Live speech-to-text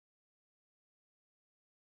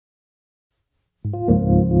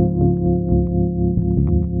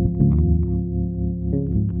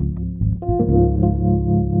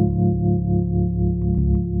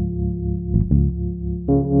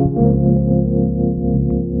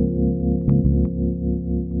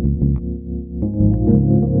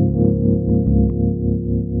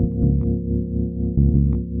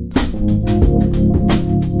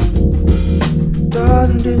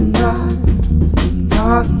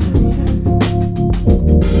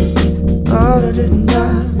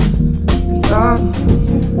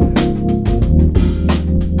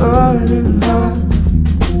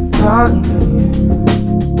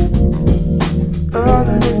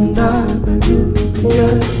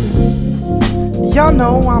Y'all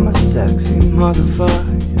know I'm a sexy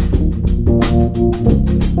motherfucker,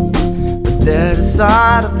 but there's a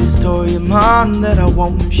side of the story of mine that I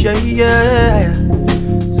won't share.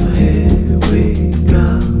 So here we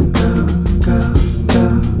go, go, go, go,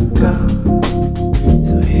 go.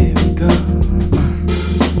 So here we go.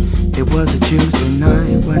 It was a Tuesday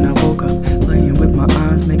night when I woke up, playing with my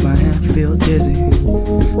eyes, make my head feel dizzy.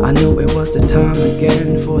 I knew it was the time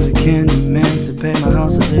again for the candy man to pay my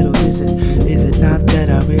house a little visit. Is it not that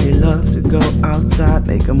I really love to go outside,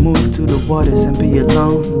 make a move to the waters and be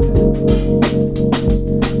alone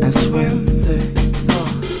and swim?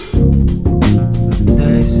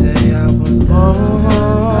 They say I was born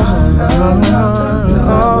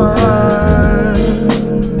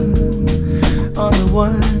on the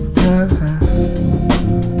one time,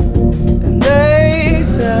 and they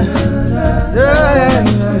say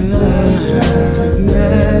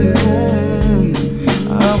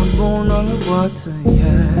I was born on the water,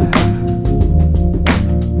 yeah.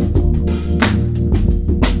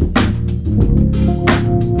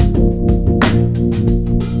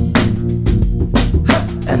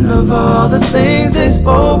 And of all the things they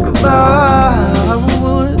spoke about,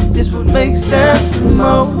 this would make sense the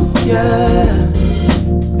most, yeah.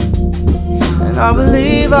 And I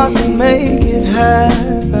believe I can make it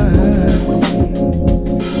happen,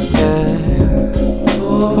 yeah.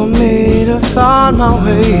 For me to find my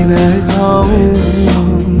way back home.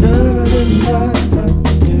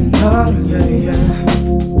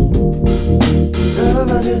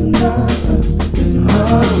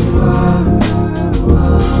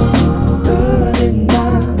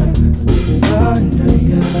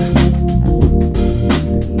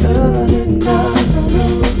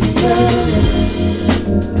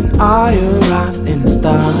 I arrived in a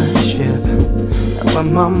starship, and when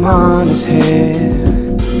my mind is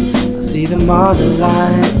here, I see the mother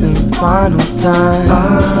light in the final time.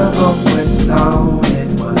 I've always known it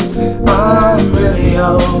was I'm really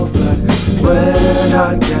over when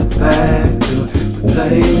I get back to the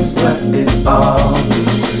place where it all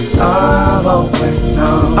began. I've always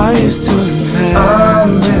known I used to admit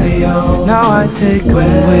I'm really over. Now I take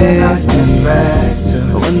away with me back to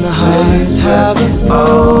when the heights have it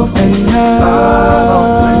open up. I've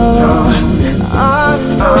always known I'm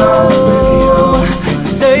really over.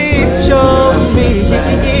 They showed me the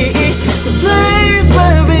place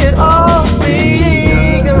where it all began.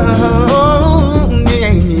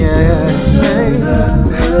 Yeah, oh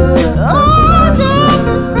yeah.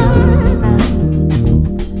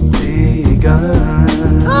 Begun.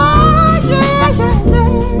 Oh yeah, yeah.